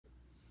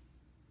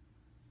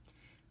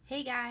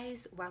Hey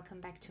guys,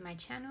 welcome back to my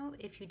channel.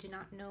 If you do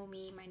not know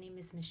me, my name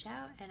is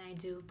Michelle and I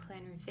do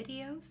planner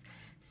videos.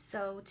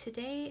 So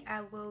today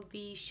I will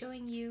be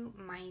showing you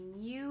my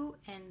new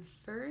and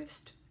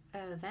first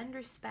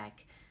Lavender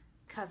Spek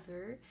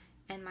cover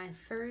and my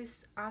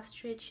first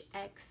Ostrich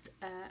X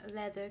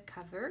leather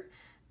cover.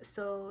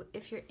 So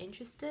if you're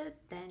interested,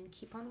 then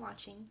keep on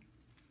watching.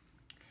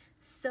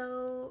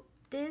 So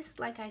this,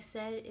 like I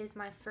said, is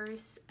my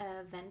first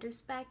Lavender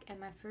Spek and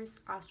my first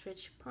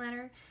Ostrich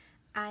planner.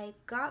 I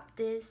got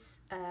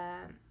this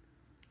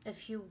a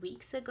few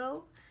weeks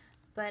ago,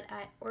 but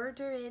I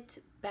ordered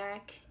it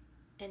back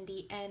in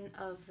the end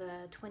of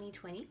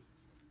 2020.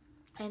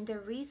 And the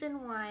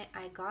reason why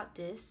I got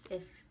this,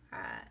 if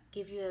I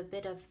give you a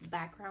bit of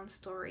background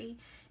story,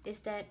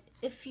 is that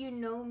if you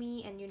know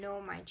me and you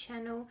know my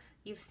channel,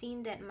 you've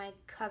seen that my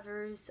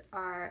covers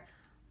are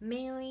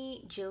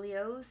mainly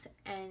Gillios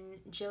and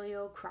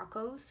Gillio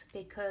Crocos,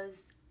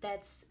 because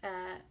that's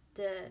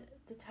the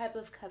type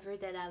of cover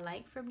that I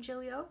like from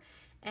Gillio.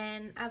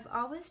 And I've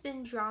always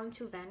been drawn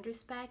to Lavender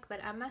Spek,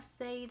 but I must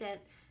say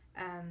that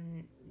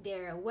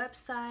their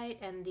website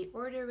and the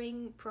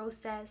ordering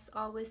process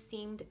always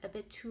seemed a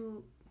bit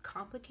too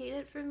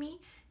complicated for me,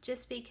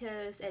 just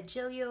because at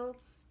Gillio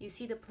you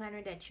see the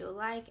planner that you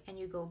like and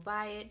you go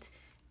buy it.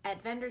 At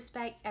Lavender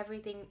Spek,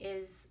 everything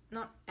is,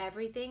 not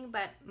everything,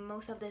 but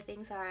most of the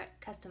things are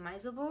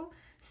customizable.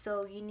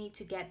 So you need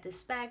to get the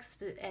specs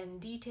and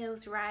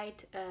details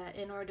right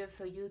in order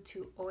for you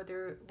to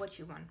order what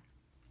you want.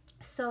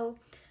 So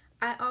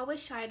I always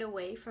shied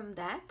away from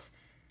that.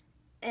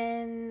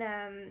 And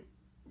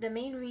the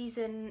main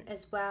reason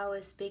as well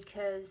is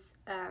because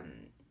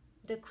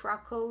the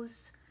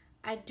Crocos,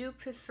 I do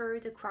prefer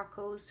the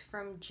Crocos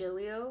from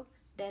Gillio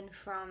than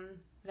from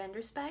Lavender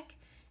Spek.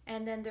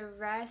 And then the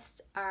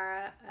rest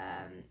are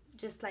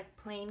just like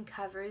plain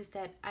covers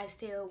that I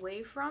stay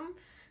away from.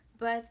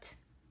 But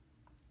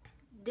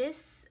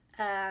this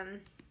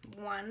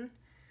one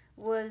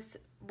was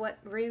what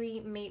really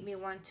made me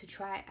want to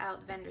try out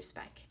Lavender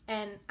Spek.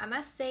 And I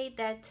must say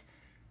that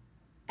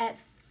at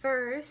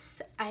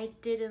first I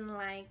didn't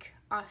like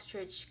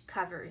ostrich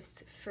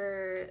covers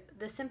for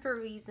the simple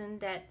reason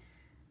that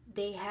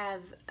they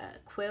have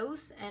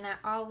quills, and I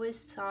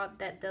always thought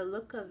that the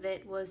look of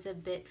it was a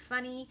bit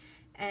funny.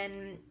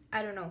 And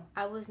I don't know,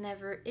 I was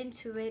never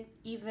into it.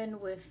 Even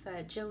with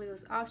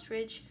Gillio's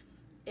ostrich,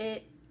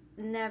 it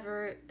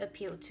never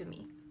appealed to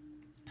me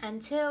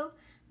until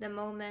the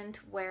moment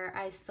where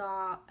I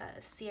saw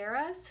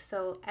Sierra's,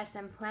 so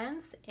SM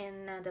Plans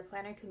in the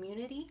planner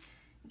community,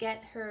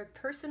 get her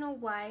personal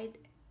wide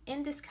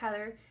in this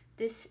color.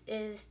 This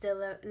is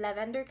the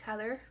lavender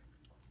color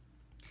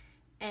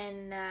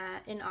and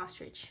in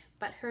ostrich,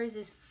 but hers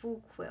is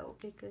full quill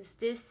because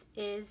this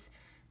is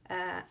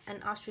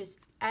an ostrich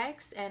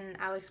X, and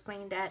I'll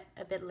explain that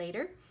a bit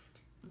later.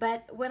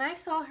 But when I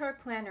saw her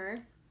planner,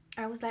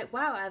 I was like,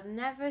 wow, I've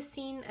never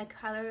seen a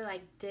color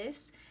like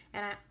this,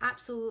 and I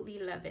absolutely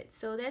love it.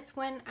 So that's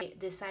when I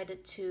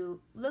decided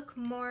to look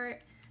more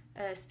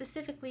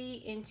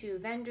specifically into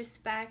Lavender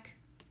Spek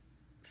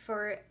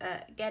for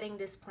getting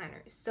this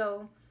planner.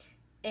 So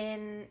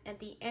at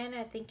the end,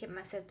 I think it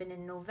must have been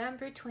in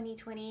November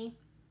 2020,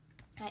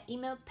 I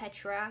emailed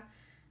Petra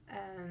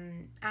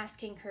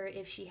asking her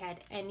if she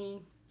had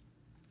any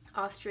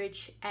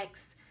Ostrich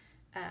X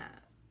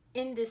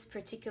in this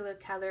particular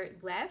color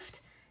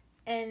left.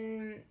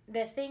 And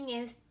the thing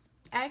is,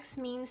 X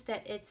means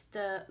that it's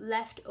the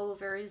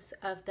leftovers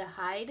of the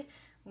hide.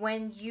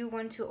 When you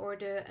want to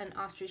order an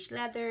ostrich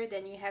leather,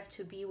 then you have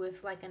to be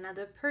with like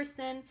another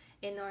person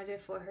in order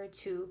for her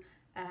to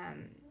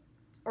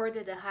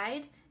order the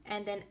hide,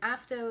 and then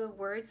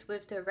afterwards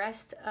with the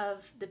rest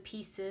of the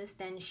pieces,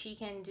 then she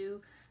can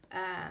do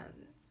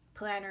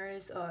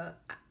planners or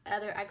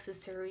other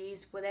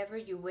accessories, whatever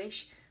you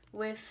wish,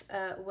 with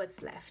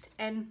what's left.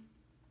 And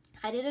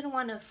I didn't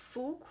want a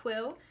full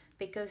quill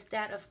because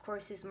that of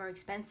course is more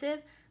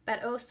expensive,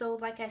 but also,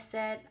 like I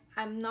said,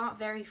 I'm not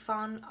very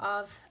fond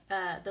of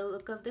the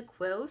look of the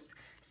quills.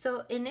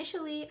 So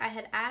initially I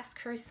had asked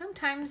her,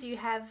 sometimes you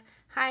have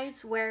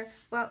hides where,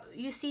 well,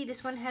 you see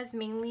this one has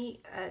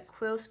mainly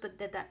quills, but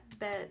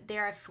they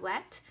are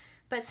flat,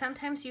 but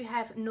sometimes you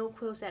have no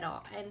quills at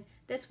all. And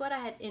that's what I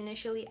had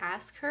initially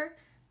asked her,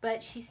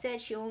 but she said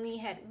she only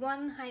had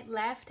one hide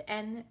left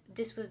and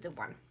this was the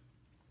one.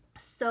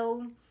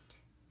 So,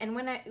 and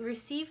when I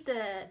received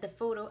the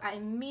photo, I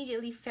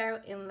immediately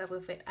fell in love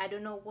with it. I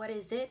don't know what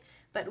is it,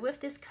 but with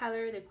this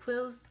color, the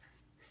quills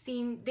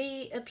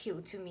they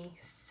appeal to me.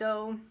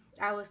 So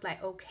I was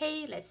like,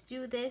 okay, let's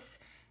do this.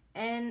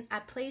 And I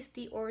placed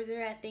the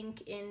order, I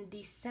think in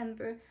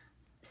December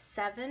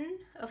 7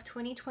 of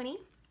 2020.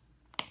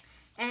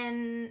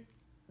 And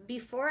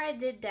before I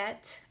did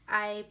that,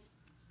 I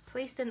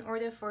placed an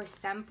order for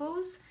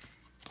samples.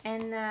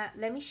 And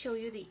let me show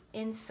you the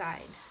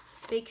inside,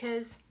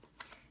 because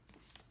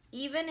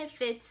even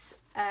if it's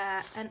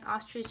an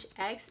Ostrich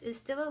X, it's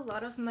still a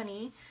lot of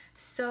money.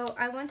 So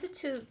I wanted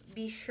to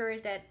be sure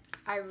that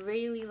I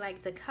really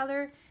like the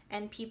color,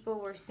 and people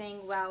were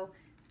saying, wow,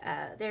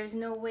 there's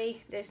no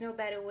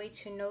better way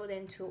to know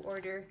than to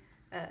order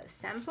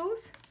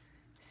samples.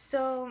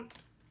 So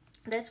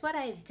that's what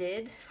I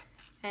did,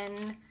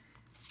 and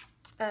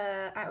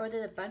I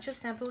ordered a bunch of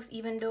samples,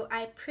 even though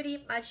I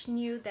pretty much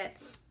knew that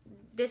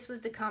this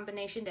was the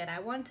combination that I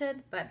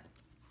wanted, but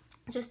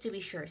just to be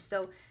sure.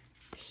 So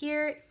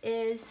here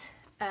is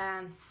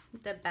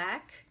the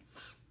back.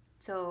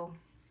 So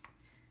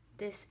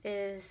this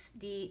is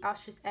the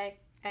Ostrich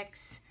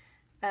X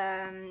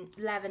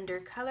lavender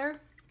color,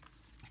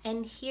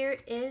 and here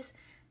is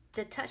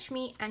the Touch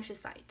Me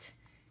anthracite.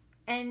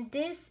 And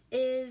this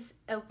is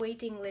a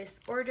waiting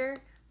list order,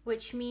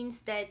 which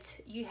means that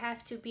you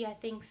have to be, I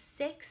think,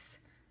 6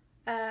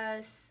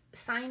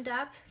 signed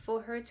up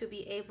for her to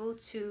be able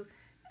to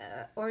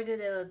order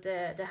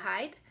the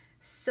hide.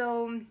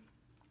 So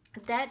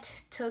that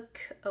took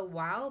a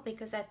while,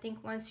 because I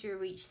think once you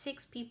reach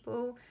 6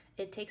 people,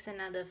 it takes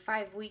another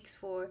 5 weeks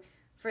for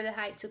the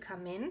hide to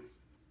come in.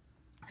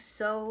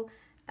 So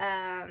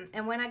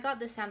and when I got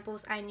the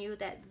samples, I knew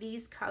that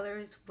these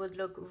colors would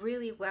look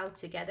really well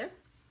together.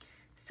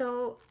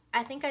 So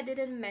I think I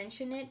didn't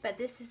mention it, but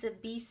this is a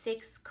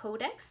B6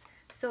 codex.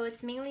 So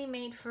it's mainly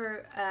made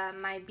for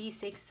my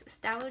B6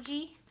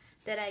 Stalogy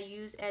that I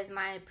use as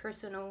my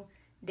personal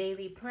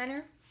daily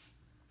planner.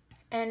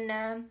 And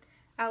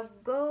I'll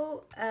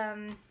go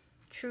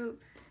through,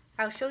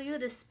 I'll show you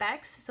the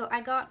specs. So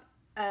I got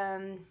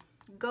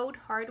gold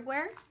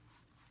hardware.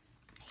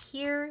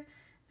 Here,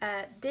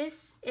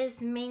 this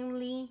is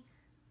mainly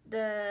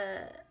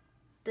the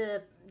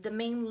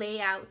main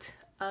layout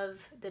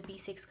of the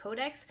B6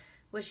 codex,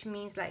 which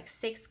means like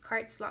 6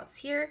 card slots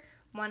here,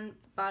 1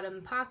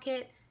 bottom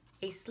pocket,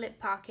 a slip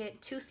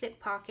pocket, 2 slip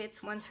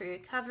pockets, 1 for your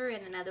cover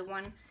and another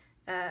one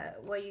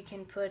where you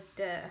can put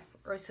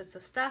all sorts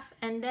of stuff.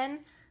 And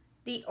then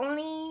the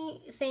only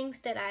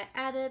things that I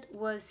added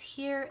was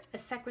here a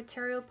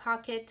secretarial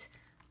pocket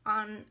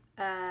on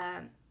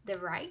the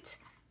right,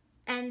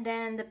 and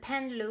then the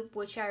pen loop,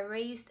 which I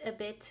raised a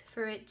bit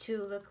for it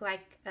to look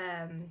like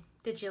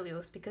the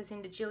Gilios, because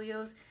in the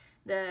Gilios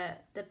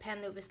the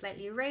pen loop is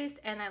slightly raised,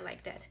 and I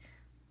like that.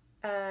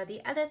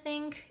 The other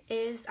thing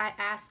is I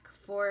asked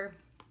for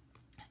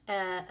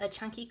a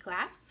chunky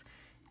clasp.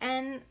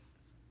 And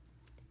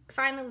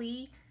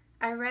finally,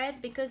 I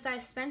read, because I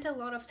spent a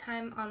lot of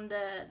time on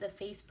the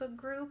Facebook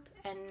group,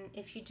 and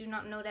if you do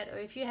not know that, or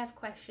if you have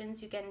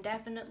questions, you can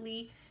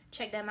definitely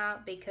check them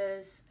out,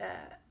 because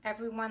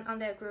everyone on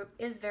their group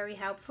is very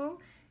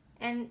helpful.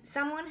 And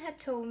someone had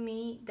told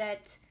me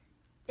that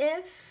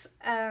if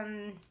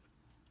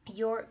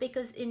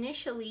because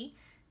initially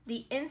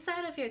the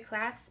inside of your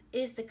clasp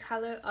is the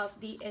color of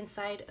the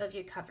inside of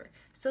your cover,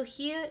 so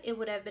here it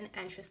would have been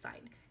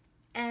anthracite.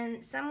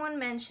 And someone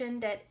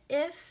mentioned that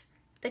if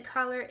the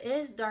color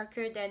is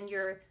darker than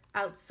your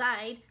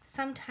outside,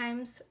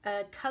 sometimes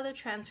a color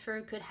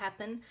transfer could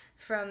happen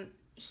from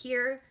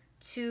here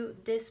to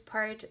this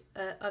part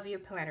of your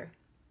planner.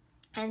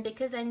 And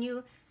because I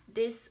knew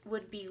this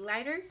would be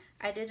lighter,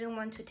 I didn't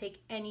want to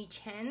take any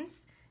chance,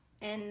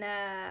 and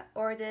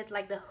ordered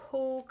like the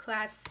whole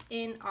clasp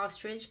in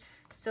ostrich,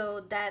 so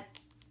that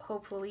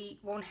hopefully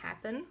won't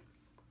happen,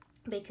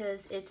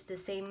 because it's the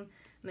same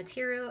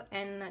material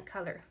and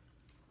color.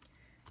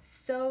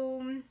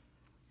 So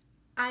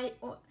I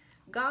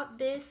got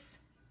this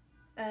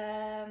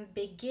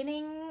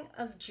beginning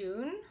of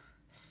June,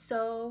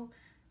 so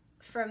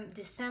from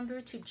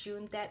December to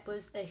June, that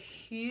was a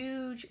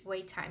huge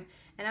wait time.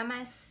 And I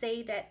must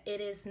say that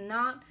it is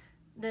not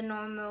the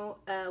normal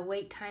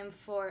wait time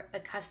for a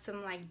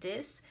custom like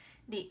this.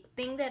 The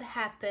thing that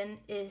happened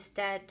is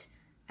that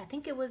I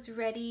think it was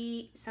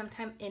ready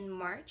sometime in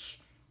March,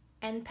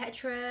 and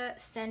Petra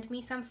sent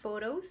me some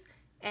photos.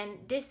 And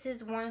this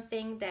is one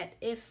thing that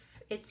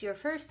if it's your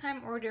first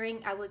time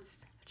ordering, I would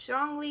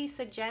strongly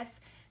suggest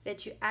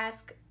that you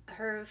ask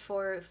her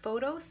for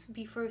photos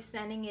before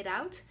sending it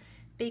out,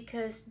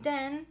 because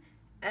then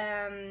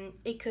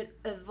it could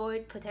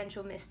avoid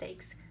potential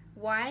mistakes.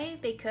 Why?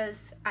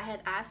 Because I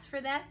had asked for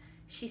that.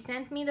 She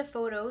sent me the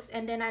photos,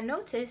 and then I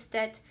noticed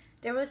that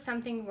there was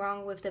something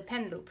wrong with the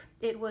pen loop.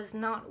 It was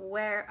not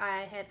where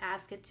I had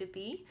asked it to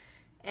be,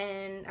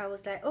 and I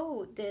was like,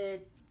 oh,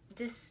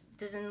 this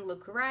doesn't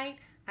look right.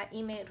 I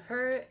emailed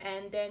her,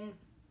 and then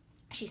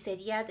she said,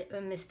 yeah, a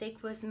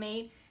mistake was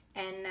made.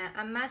 And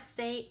I must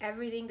say,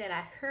 everything that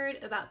I heard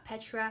about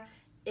Petra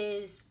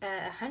is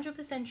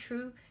 100%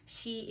 true.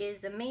 She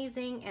is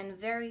amazing and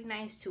very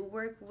nice to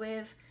work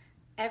with.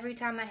 Every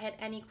time I had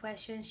any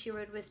questions, she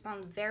would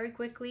respond very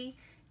quickly.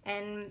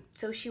 And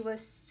so she was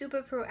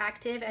super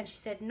proactive, and she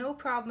said, no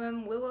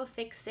problem, we will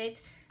fix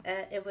it.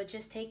 It would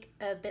just take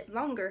a bit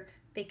longer,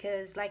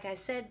 because like I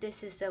said,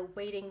 this is a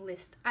waiting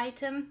list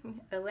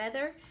item, a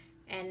leather.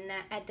 And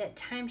at that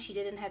time, she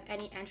didn't have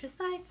any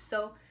anthracite,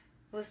 so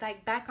it was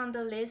like back on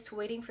the list,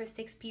 waiting for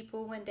 6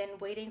 people, and then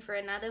waiting for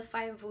another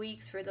 5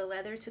 weeks for the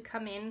leather to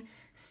come in.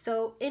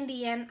 So in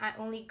the end, I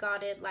only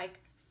got it like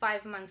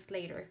 5 months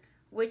later,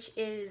 which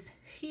is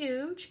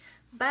huge,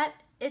 but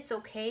it's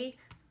okay.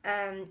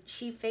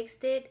 she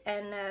fixed it,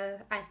 and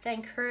I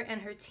thank her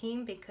and her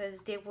team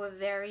because they were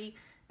very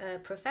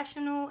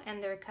professional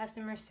and their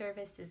customer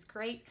service is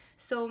great.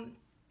 So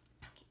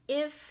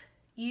if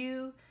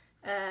you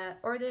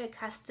order a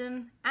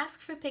custom, ask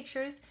for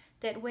pictures.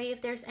 That way,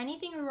 if there's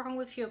anything wrong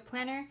with your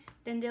planner,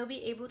 then they'll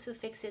be able to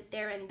fix it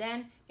there and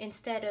then,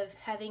 instead of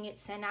having it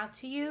sent out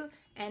to you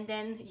and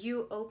then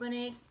you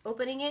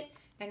opening it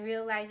and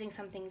realizing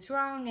something's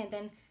wrong, and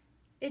then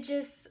it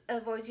just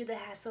avoids you the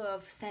hassle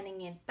of sending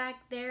it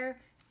back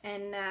there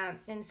and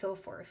so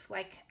forth.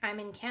 Like, I'm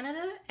in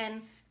Canada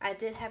and I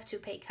did have to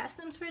pay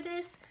customs for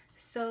this,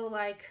 so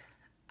like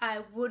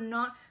I would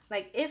not,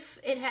 like, if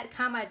it had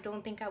come, I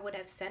don't think I would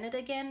have sent it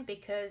again,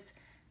 because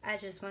I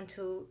just want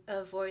to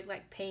avoid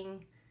like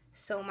paying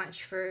so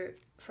much for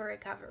a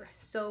cover.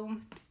 So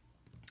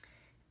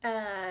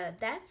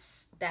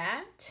that's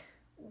that.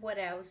 What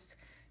else?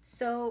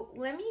 So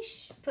let me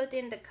put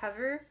in the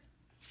cover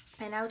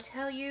and I'll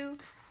tell you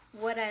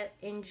what I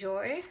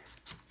enjoy.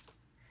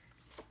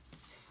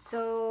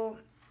 So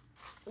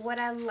what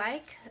I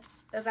like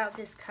about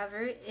this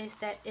cover is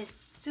that it's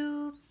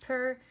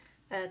super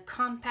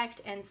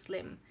compact and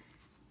slim.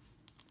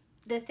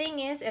 The thing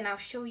is, and I'll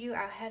show you,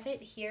 I'll have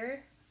it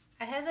here.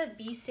 I have a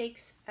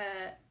B6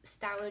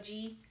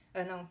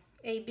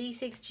 a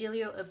B6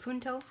 Giglio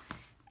Appunto,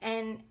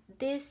 and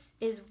this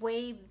is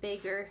way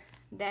bigger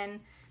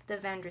than the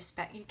Lavender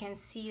Spek. You can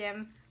see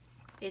them.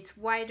 It's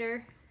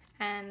wider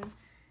and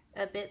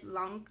a bit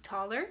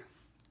taller.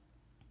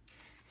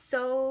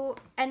 So,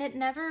 and it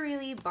never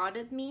really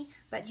bothered me,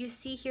 but you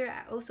see here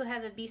I also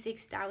have a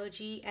B6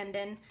 Stalogy, and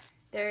then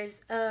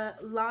there's a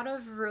lot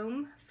of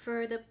room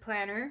for the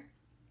planner,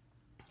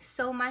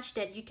 so much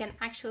that you can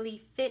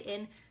actually fit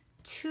in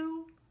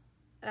 2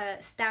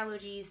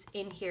 Stalogies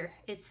in here.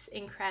 It's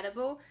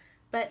incredible,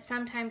 but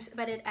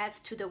it adds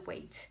to the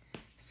weight.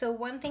 So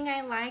one thing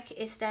I like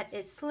is that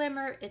it's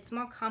slimmer, it's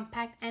more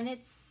compact, and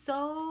it's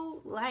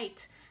so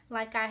light.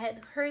 Like, I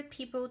had heard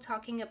people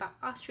talking about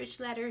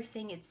ostrich leather,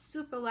 saying it's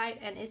super light,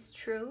 and it's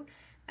true.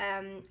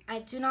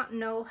 I do not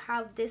know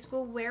how this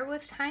will wear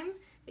with time.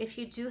 If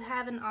you do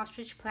have an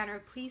ostrich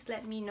planner, please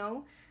let me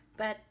know.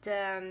 But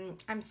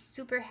I'm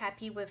super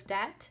happy with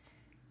that.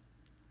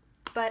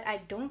 But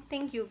I don't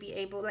think you'll be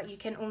able, like, you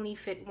can only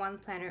fit 1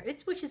 planner.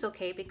 Which is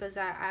okay, because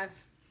I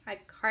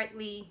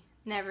hardly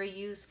never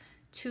use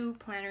 2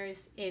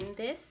 planners in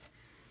this.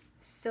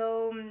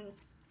 So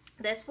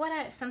that's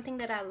something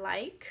that I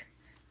like.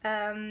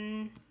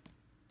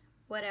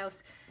 What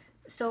else?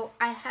 So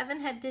I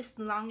haven't had this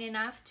long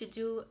enough to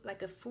do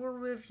like a full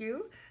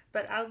review,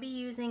 but I'll be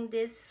using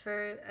this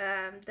for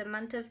the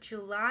month of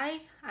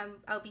July.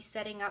 I'll be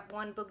setting up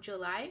One Book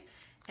July,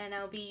 and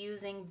I'll be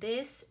using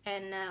this,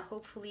 and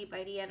hopefully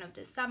by the end of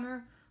the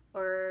summer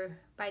or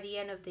by the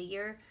end of the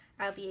year,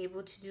 I'll be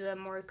able to do a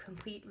more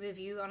complete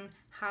review on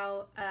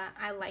how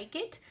I like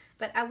it.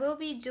 But I will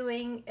be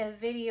doing a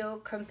video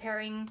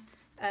comparing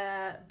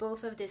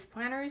both of these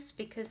planners,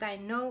 because I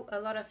know a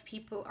lot of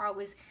people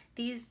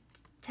these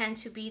tend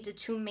to be the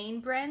 2 main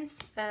brands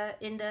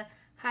in the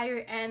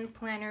higher end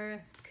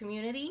planner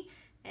community,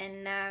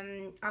 and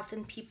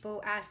often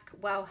people ask,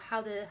 well,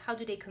 how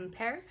do they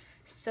compare?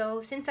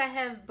 So since I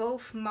have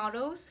both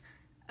models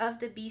of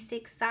the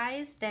B6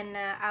 size, then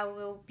I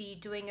will be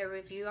doing a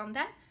review on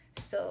that.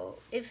 So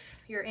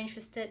if you're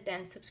interested,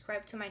 then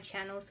subscribe to my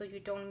channel so you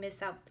don't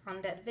miss out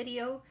on that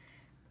video.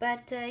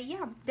 But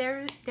yeah,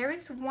 there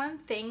is one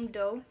thing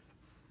though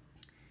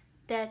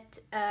that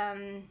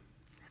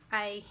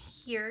I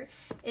hear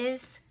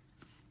is,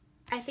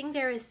 I think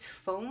there is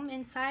foam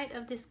inside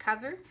of this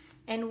cover,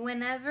 and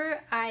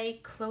whenever I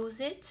close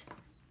it,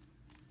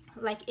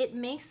 like, it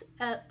makes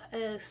a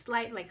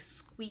slight like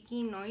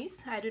squeaky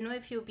noise. I don't know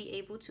if you'll be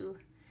able to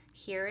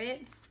hear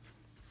it.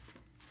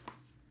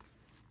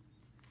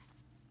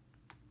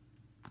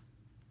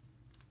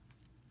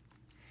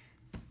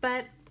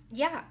 But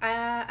yeah,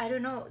 I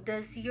don't know,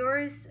 does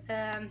yours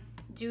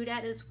do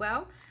that as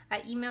well? I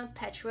emailed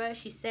Petra.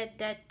 She said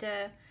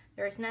that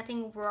there's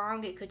nothing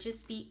wrong, it could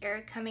just be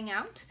air coming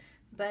out.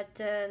 But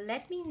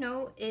let me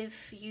know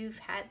if you've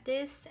had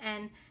this,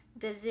 and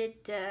does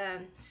it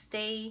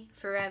stay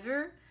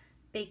forever?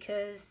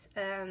 Because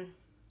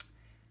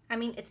I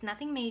mean, it's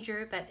nothing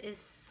major, but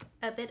it's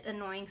a bit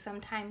annoying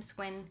sometimes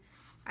when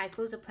I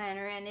close a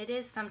planner, and it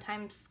is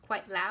sometimes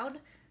quite loud.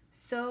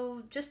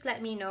 So just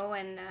let me know,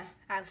 and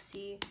I'll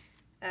see.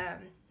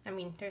 I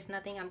mean, there's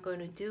nothing I'm going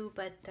to do,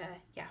 but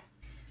yeah.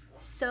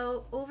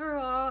 So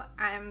overall,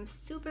 I'm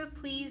super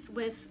pleased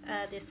with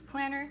this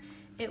planner.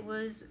 It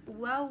was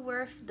well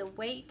worth the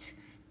wait,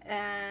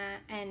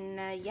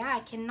 and yeah, I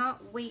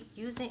cannot wait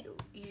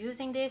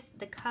using this.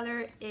 The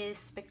color is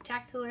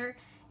spectacular.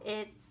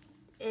 It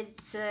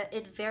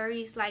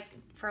varies, like,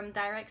 from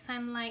direct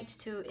sunlight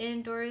to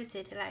indoors.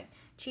 It like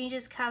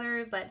changes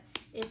color, but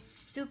it's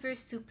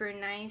super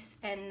nice,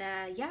 and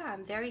yeah,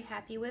 I'm very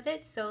happy with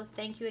it. So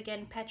thank you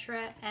again,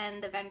 Petra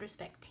and the Lavender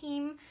Spek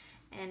team.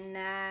 And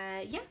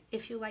yeah,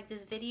 if you like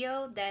this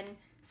video, then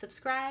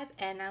subscribe,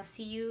 and I'll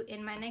see you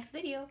in my next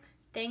video.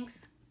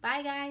 Thanks.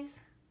 Bye, guys.